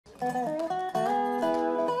Everybody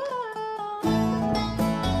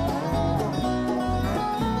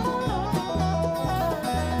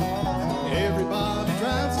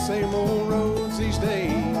drives the same old roads these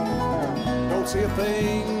days. Don't see a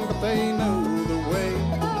thing, but they know the way.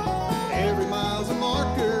 Every mile's a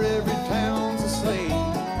marker, every town's the same.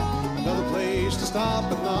 Another place to stop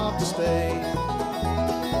but not to stay.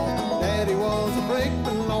 Daddy was a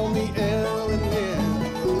brakeman on the L&N.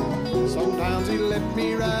 Sometimes he let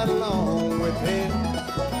me ride along with him.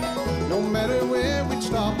 No matter where we'd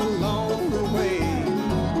stop along the way,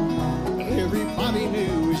 everybody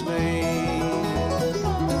knew his name.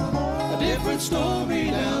 A different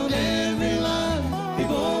story down every line.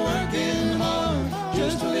 People working hard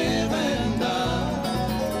just to live and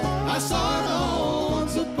die. I saw it all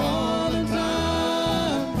once upon a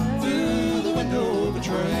time through the window of a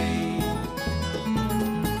train.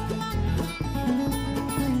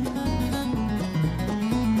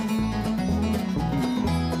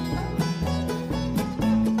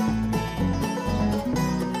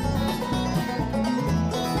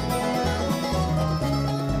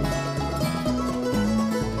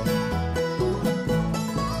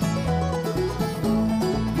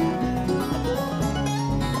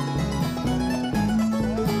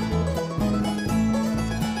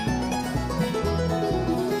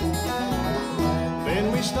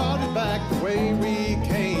 Started back the way we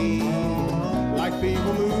came, like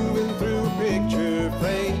people moving through a picture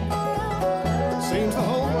frame. Seems the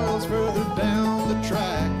whole world's further down the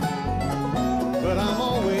track, but I'm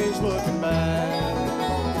always looking back.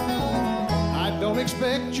 I don't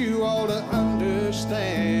expect you all to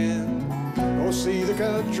understand or see the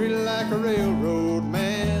country like a railroad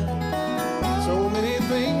man. So many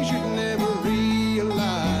things you'd never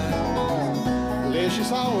realize unless you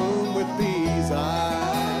saw them with these eyes.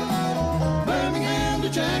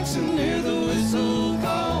 Jackson, hear the whistle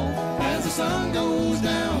call as the sun goes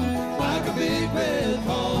down like a big red